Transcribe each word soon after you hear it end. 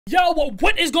Yo,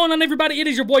 what is going on, everybody? It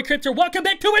is your boy Crypt here. Welcome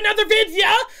back to another video.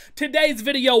 Today's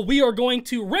video, we are going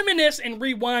to reminisce and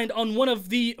rewind on one of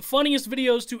the funniest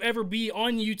videos to ever be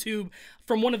on YouTube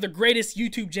from one of the greatest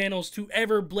YouTube channels to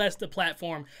ever bless the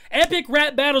platform. Epic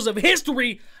rap battles of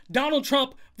history, Donald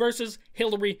Trump versus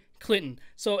Hillary Clinton.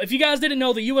 So if you guys didn't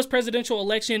know, the US presidential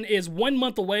election is 1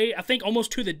 month away. I think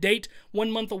almost to the date, 1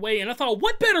 month away. And I thought,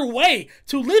 what better way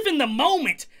to live in the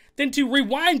moment than to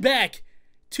rewind back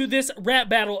to this rap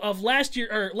battle of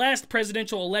last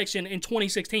presidential election in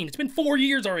 2016. It's been 4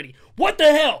 years already. What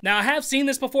the hell? Now, I have seen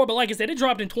this before, but like I said, it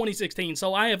dropped in 2016,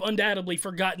 so I have undoubtedly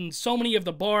forgotten so many of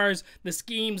the bars, the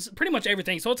schemes, pretty much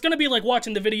everything. So it's gonna be like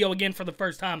watching the video again for the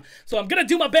first time. So I'm gonna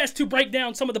do my best to break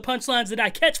down some of the punchlines that I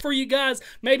catch for you guys.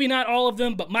 Maybe not all of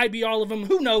them, but might be all of them.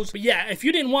 Who knows? But yeah, if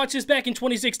you didn't watch this back in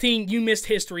 2016, you missed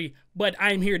history, but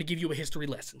I'm here to give you a history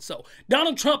lesson. So,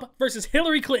 Donald Trump versus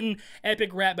Hillary Clinton, epic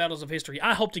rap battles of history.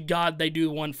 I hope to God they do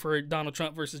one for Donald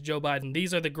Trump versus Joe Biden.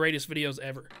 These are the greatest videos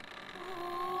ever.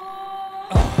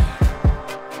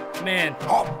 Oh, man.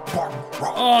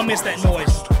 Oh, I missed that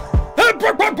noise.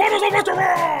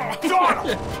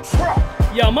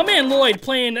 Yo, my man Lloyd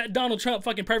playing Donald Trump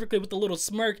fucking perfectly with the little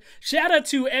smirk. Shout out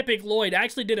to Epic Lloyd. I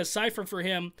actually did a cipher for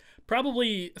him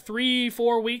probably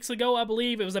 3-4 weeks ago, I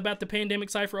believe. It was about the pandemic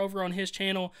cipher over on his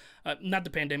channel. Not the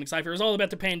pandemic cipher. It was all about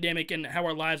the pandemic and how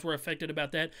our lives were affected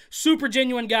about that. Super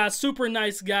genuine guy, super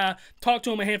nice guy. Talked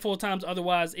to him a handful of times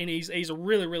otherwise, and he's a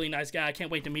really, really nice guy. I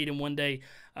can't wait to meet him one day.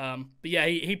 But yeah,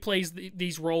 he plays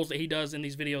these roles that he does in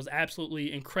these videos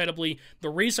absolutely incredibly. The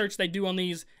research they do on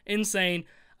these, insane.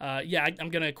 Yeah, I'm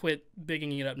going to quit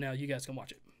bigging it up now. You guys can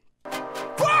watch it.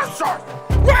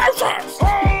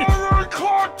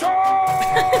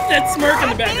 That smirk in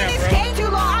the background, bro.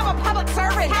 Too long. I'm a public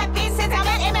servant. Have been since I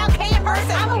met MLK in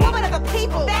person. I'm a woman of the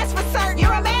people. That's for certain.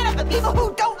 You're a man of the people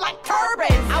who don't like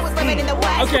turbans. I was living in the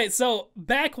West. Okay, so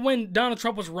back when Donald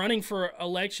Trump was running for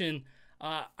election,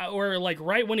 or like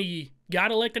right when he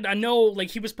got elected, I know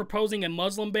like he was proposing a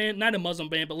Muslim ban, not a Muslim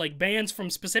ban, but like bans from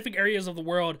specific areas of the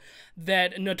world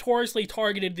that notoriously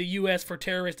targeted the U.S. for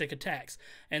terroristic attacks.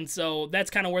 And so that's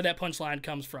kind of where that punchline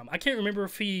comes from. I can't remember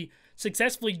if he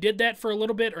successfully did that for a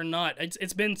little bit or not.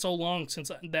 It's been so long since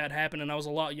that happened, and I was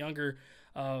a lot younger.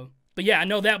 But yeah, I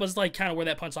know that was like kind of where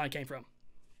that punchline came from.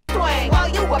 While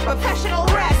you were professional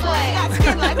wrestling, got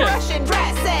skin like Russian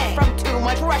dressing from too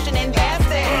much Russian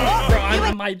investing. Bro,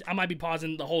 I might be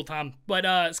pausing the whole time,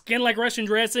 but skin like Russian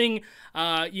dressing.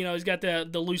 You know, he's got the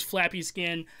loose flappy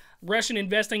skin. Russian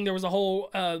investing. There was a whole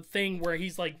thing where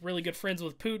he's like really good friends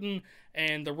with Putin,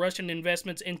 and the Russian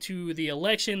investments into the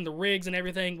election, the rigs and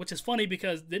everything, which is funny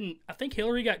because I think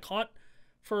Hillary got caught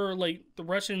for like the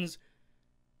Russians.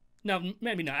 No,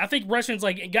 maybe not. I think Russians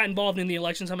like got involved in the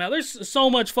election somehow. There's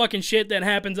so much fucking shit that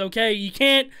happens, okay? You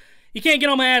can't get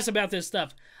on my ass about this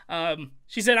stuff.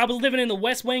 She said, I was living in the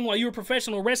West Wing while you were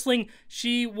professional wrestling.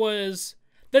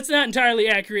 That's not entirely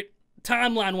accurate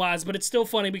timeline-wise, but it's still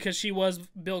funny because she was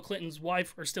Bill Clinton's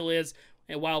wife, or still is,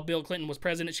 and while Bill Clinton was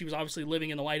president, she was obviously living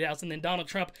in the White House, and then Donald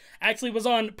Trump actually was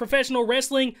on professional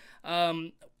wrestling.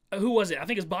 Who was it? I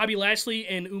think it's Bobby Lashley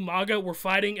and Umaga were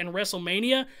fighting in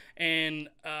WrestleMania, and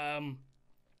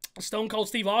Stone Cold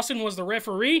Steve Austin was the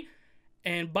referee,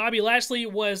 and Bobby Lashley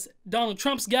was Donald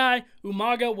Trump's guy,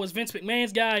 Umaga was Vince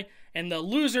McMahon's guy, and the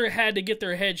loser had to get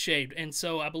their head shaved. And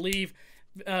so I believe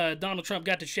Donald Trump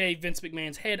got to shave Vince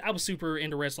McMahon's head. I was super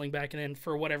into wrestling back then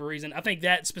for whatever reason. I think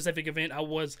that specific event I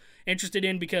was interested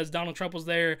in because Donald Trump was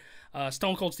there,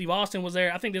 Stone Cold Steve Austin was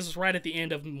there. I think this was right at the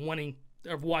end of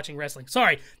watching wrestling.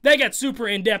 Sorry, that got super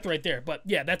in-depth right there, but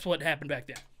yeah, that's what happened back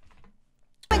then.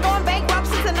 Been going bankrupt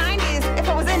since the 90s. If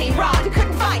I was any rock, you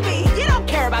couldn't find me. You don't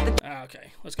care about the...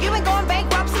 Okay, let's go. You've been going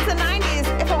bankrupt since the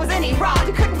 90s. If I was any rock,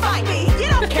 you couldn't find me. You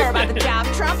don't care about the job,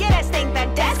 Trump. You just think the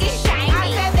desk is shiny.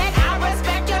 I said that I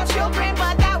respect your children,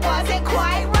 but that wasn't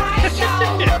quite right. Yo,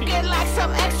 looking like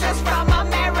some extras from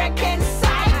American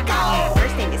Psycho.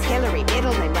 First name is Hillary,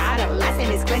 middle name Rado, last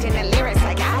name is Clinton, the lyrics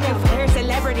I got it. Fire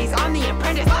celebrities on The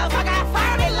Apprentice. Motherfucker, I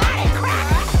fired it like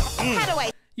crack. How do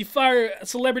I... You fire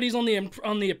celebrities on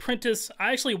the Apprentice.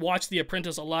 I actually watched The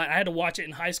Apprentice a lot. I had to watch it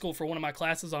in high school for one of my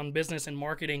classes on business and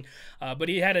marketing. But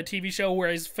he had a TV show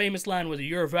where his famous line was,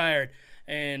 "You're fired,"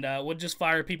 and would just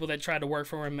fire people that tried to work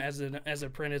for him as an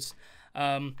apprentice.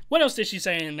 What else did she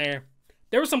say in there?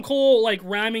 There was some cool like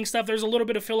rhyming stuff. There's a little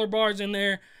bit of filler bars in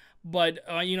there, but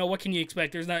you know, what can you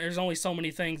expect? There's only so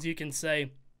many things you can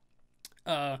say.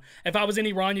 If I was in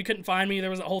Iran, you couldn't find me. There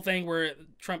was a whole thing where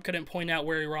Trump couldn't point out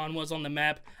where Iran was on the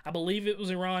map. I believe it was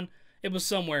Iran. It was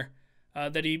somewhere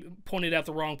that he pointed out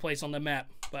the wrong place on the map.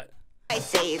 But I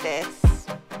say this.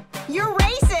 You're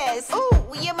racist.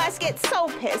 Ooh, you must get so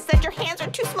pissed that your hands are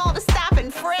too small to stop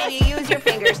and frisk. So you use your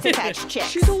fingers to touch chicks.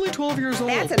 She's only 12 years old.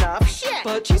 That's enough. Shit.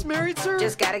 But she's married, sir.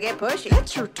 Just gotta get pushy.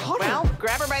 That's your daughter. Well,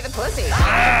 grab her by the pussy.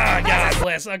 Ah, God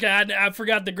bless. Okay, I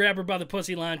forgot the grab her by the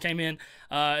pussy line came in.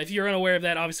 If you're unaware of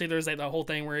that, obviously there's like the whole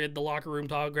thing where the locker room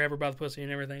talk, grab her by the pussy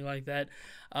and everything like that.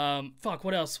 Fuck,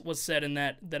 what else was said in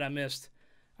that I missed?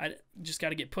 I just got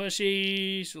to get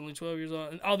pushy. She's only 12 years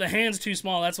old. Oh, the hands too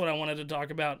small. That's what I wanted to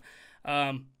talk about.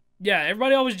 Yeah,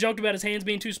 everybody always joked about his hands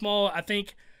being too small. I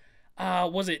think,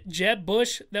 was it Jeb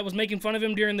Bush that was making fun of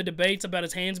him during the debates about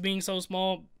his hands being so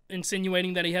small,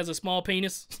 insinuating that he has a small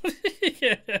penis?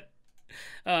 Yeah.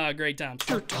 Great times.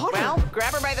 Your daughter. Well,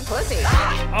 grab her by the pussy.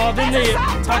 Oh, then they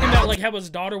talking about like how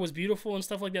his daughter was beautiful and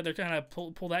stuff like that. They're trying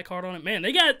to pull that card on it. Man,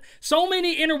 they got so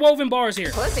many interwoven bars here.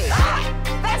 Pussy.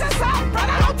 That's assault,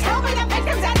 brother. Don't tell me the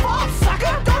victim's at fault,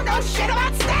 sucker. Don't know shit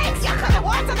about snakes. You could have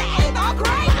walked on the 8th or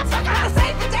grade. Motherfucker, gotta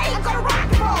save the day. I'm gonna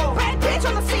rock and roll. Red bitch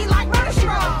on the scene like murder she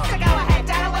wrote. So go ahead,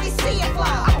 Donna, let me see it flow.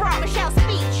 I brought Michelle's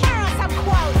speech. Here are some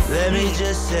quotes. Let me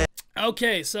just say.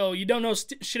 Okay, so you don't know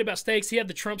shit about stakes. He had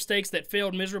the Trump stakes that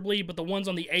failed miserably, but the ones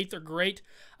on the 8th are great.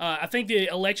 I think the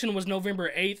election was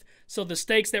November 8th, so the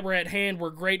stakes that were at hand were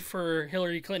great for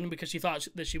Hillary Clinton because she thought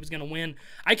that she was going to win.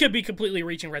 I could be completely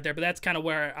reaching right there, but that's kind of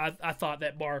where I thought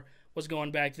that bar was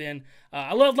going back then.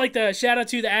 I love like the shout out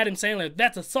to the Adam Sandler.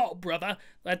 That's assault, brother.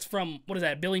 That's from, what is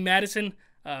that, Billy Madison?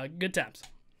 Good times.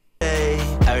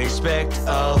 I respect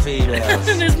all females.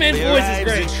 This man's Their voice is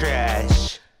lives great. are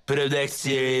trash. Put them next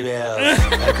to your emails.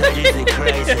 Our country's in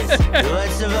crisis. Who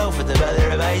wants to vote for the mother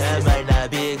of ISIS? That might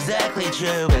not be exactly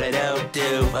true, but I don't do.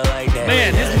 I like that.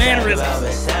 Man, his mannerisms. About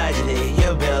misogyny.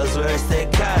 Your bill's worse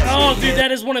than Cosby. Oh, dude,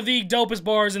 that is one of the dopest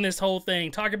bars in this whole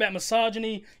thing. Talk about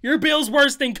misogyny. Your bill's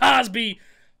worse than Cosby.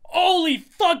 Holy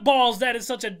fuck balls, that is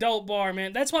such a dope bar,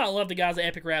 man. That's why I love the guys at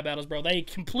Epic Rap Battles, bro. They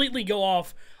completely go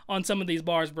off on some of these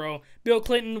bars, bro. Bill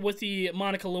Clinton with the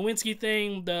Monica Lewinsky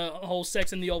thing, the whole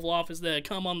sex in the Oval Office, the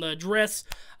cum on the dress.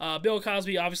 Bill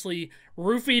Cosby obviously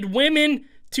roofied women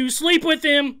to sleep with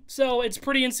him, so it's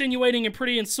pretty insinuating and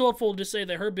pretty insultful to say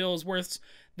that her bill is worse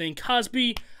than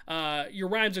Cosby. Your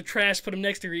rhymes are trash, put them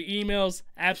next to your emails.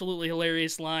 Absolutely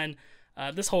hilarious line.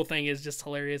 This whole thing is just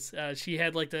hilarious. She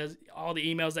had like all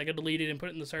the emails that got deleted and put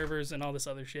it in the servers and all this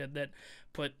other shit that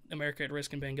put America at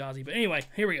risk in Benghazi. But anyway,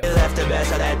 here we go. You left a mess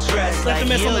on that dress Left like a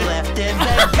mess you on the- left in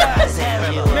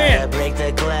Benghazi. You Man. wanna break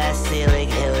the glass ceiling,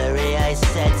 Hillary, I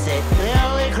sense it. The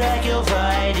only crack you'll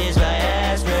find is my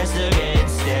ass pressed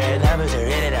against it. Numbers are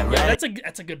in it, I'm Yeah, ready.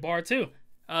 that's a good bar too.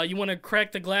 You want to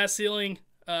crack the glass ceiling,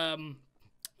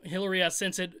 Hillary, I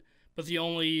sense it. But the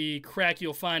only crack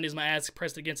you'll find is my ass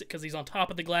pressed against it because he's on top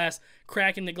of the glass,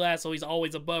 cracking the glass, so he's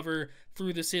always above her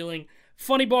through the ceiling.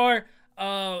 Funny bar.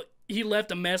 He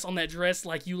left a mess on that dress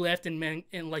like you left in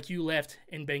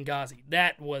Benghazi.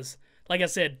 That was, like I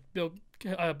said, Bill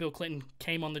Clinton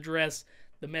came on the dress,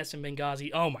 the mess in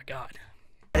Benghazi. Oh my God.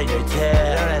 In your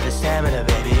tail, don't have the stamina,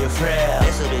 baby, you're frail.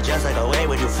 This'll be just like a way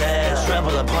when you fail.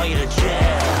 Trouble will pull you to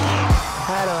jail.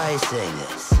 How do I say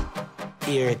this?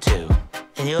 Year 2.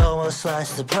 And you almost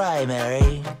lost the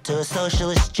primary to a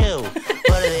socialist Jew.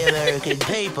 One of the American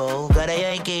people got a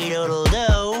Yankee doodle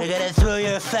do. You're gonna throw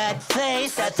your fat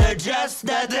face that they're just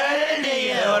not that into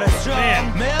you. Want a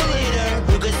strong male leader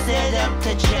who could stand up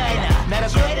to China. Not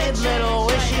a great little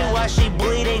wishy-washy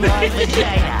bleeding on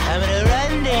vagina. I'm gonna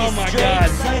run these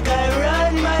streets like I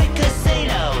run my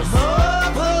casinos. More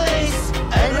police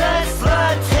and less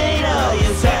Latinos.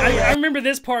 I remember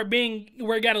this part being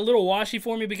where it got a little washy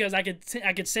for me because I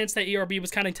could sense that ERB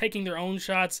was kind of taking their own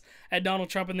shots at Donald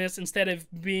Trump in this instead of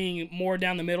being more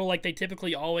down the middle like they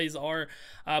typically always are.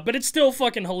 But it's still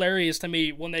fucking hilarious to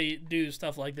me when they do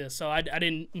stuff like this. So I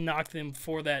didn't knock them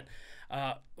for that.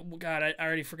 God, I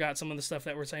already forgot some of the stuff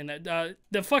that we're saying. That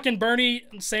the fucking Bernie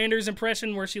Sanders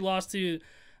impression where she lost to...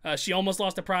 she almost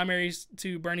lost the primaries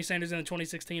to Bernie Sanders in the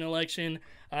 2016 election.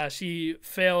 She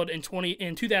failed in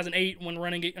 2008 when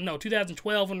running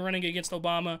 2012 when running against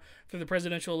Obama for the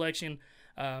presidential election.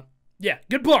 Yeah,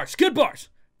 good bars.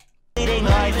 My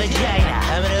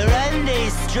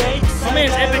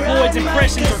man's Epic Lloyd's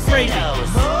impressions are crazy.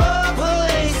 More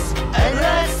police and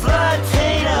less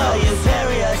Latino. You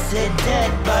bury us in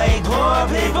debt by poor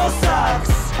people sucks.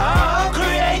 I'll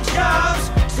create jobs,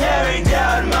 tearing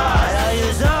down mosques. I'll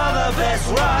use all the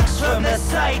best rocks from the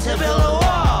site to build a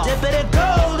wall. Dip it in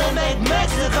gold and make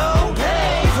Mexico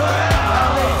pay for it all.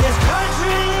 I'll make this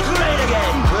country great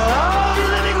again. We'll all be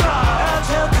living long. I'll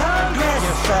tell Congress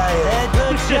you're fired and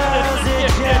put Charles in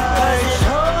charge. This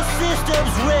whole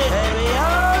system's rigged, and we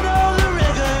all know the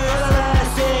rigor. For the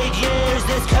last 8 years,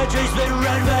 this country's been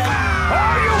run by.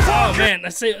 Are you Oh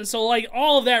man, so like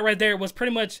all of that right there was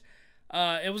pretty much,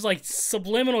 it was like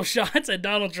subliminal shots at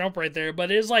Donald Trump right there,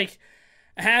 but it was like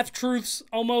half truths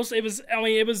almost.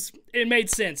 It made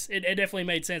sense. It definitely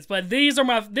made sense. But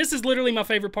this is literally my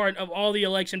favorite part of all the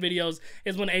election videos,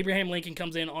 is when Abraham Lincoln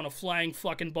comes in on a flying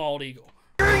fucking bald eagle.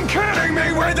 You're kidding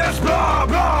me with this blah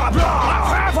blah blah.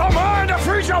 I have a mind to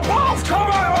feature both to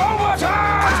my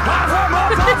overtime. I've a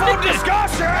month of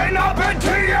discussion up in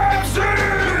TMZ.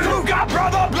 You got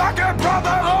brother black and brother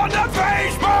on the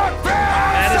Facebook feed.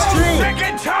 That is true. Sick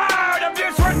and tired of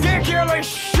this ridiculous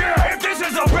shit. If this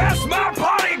is the best my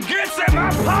party gets, then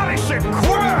my party should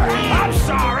quit. I'm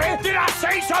sorry, did I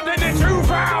say something that you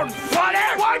found funny?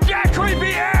 Wipe that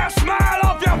creepy ass smile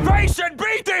off your face and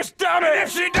beat this dummy. And if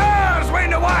she does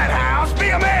win the White House, be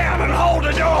a man and hold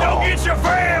the door. Don't get your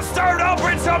fans stirred up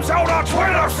in some sort of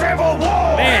Twitter civil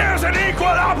war. Here's an equal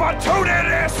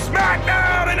opportunity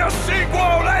smackdown in a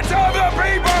sequel. Let's have the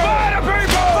people, by the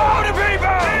people, for the people.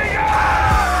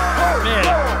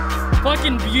 Man,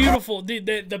 fucking beautiful.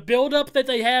 The build up that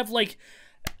they have, like,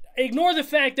 ignore the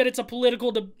fact that it's a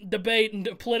political debate and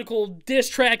political diss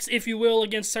tracks, if you will,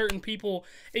 against certain people.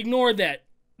 Ignore that.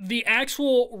 The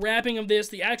actual rapping of this,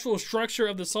 the actual structure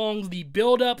of the songs, the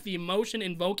build up, the emotion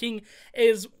invoking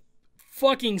is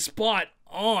fucking spot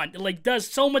on. It, like, does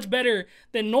so much better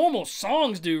than normal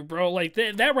songs do, bro. Like,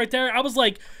 that right there, I was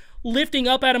like lifting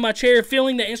up out of my chair,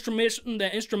 feeling the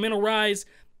instrumental rise.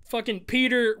 Fucking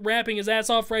Peter rapping his ass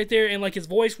off right there, and like his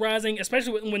voice rising,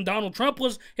 especially when Donald Trump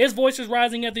his voice was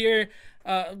rising at the air,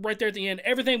 right there at the end.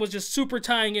 Everything was just super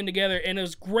tying in together, and it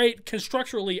was great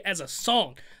constructurally as a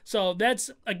song. So that's,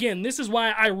 again, this is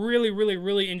why I really, really,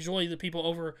 really enjoy the people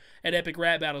over at Epic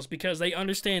Rap Battles, because they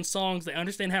understand songs, they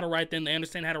understand how to write them, they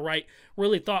understand how to write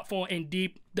really thoughtful and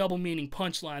deep double meaning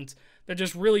punchlines. They're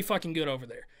just really fucking good over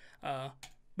there.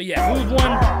 But yeah, who's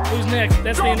won? Who's next?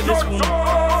 That's the end of this one.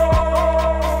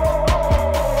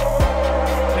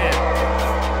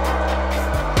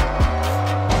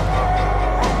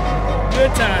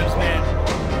 Good times, man.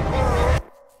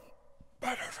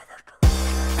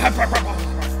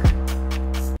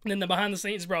 And then the behind the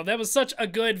scenes, bro. That was such a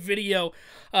good video.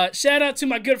 Shout out to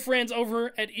my good friends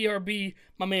over at ERB.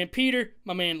 My man Peter,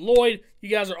 my man Lloyd. You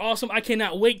guys are awesome. I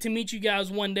cannot wait to meet you guys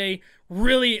one day.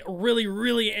 Really, really,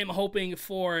 really am hoping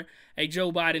for a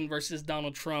Joe Biden versus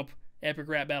Donald Trump Epic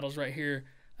Rap Battles right here.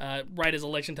 Right as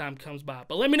election time comes by.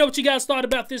 But let me know what you guys thought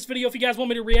about this video. If you guys want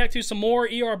me to react to some more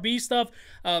ERB stuff,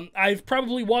 I've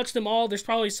probably watched them all. There's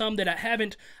probably some that I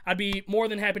haven't. I'd be more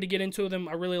than happy to get into them.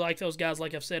 I really like those guys,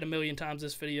 like I've said a million times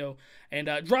this video. And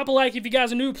drop a like if you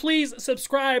guys are new. Please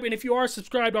subscribe. And if you are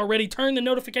subscribed already, turn the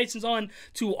notifications on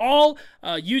to all.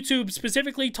 YouTube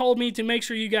specifically told me to make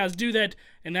sure you guys do that.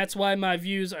 And that's why my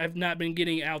views have not been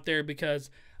getting out there, because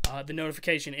the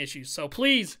notification issues. So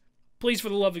please, for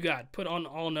the love of God, put on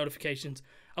all notifications.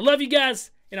 I love you guys,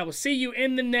 and I will see you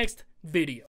in the next video.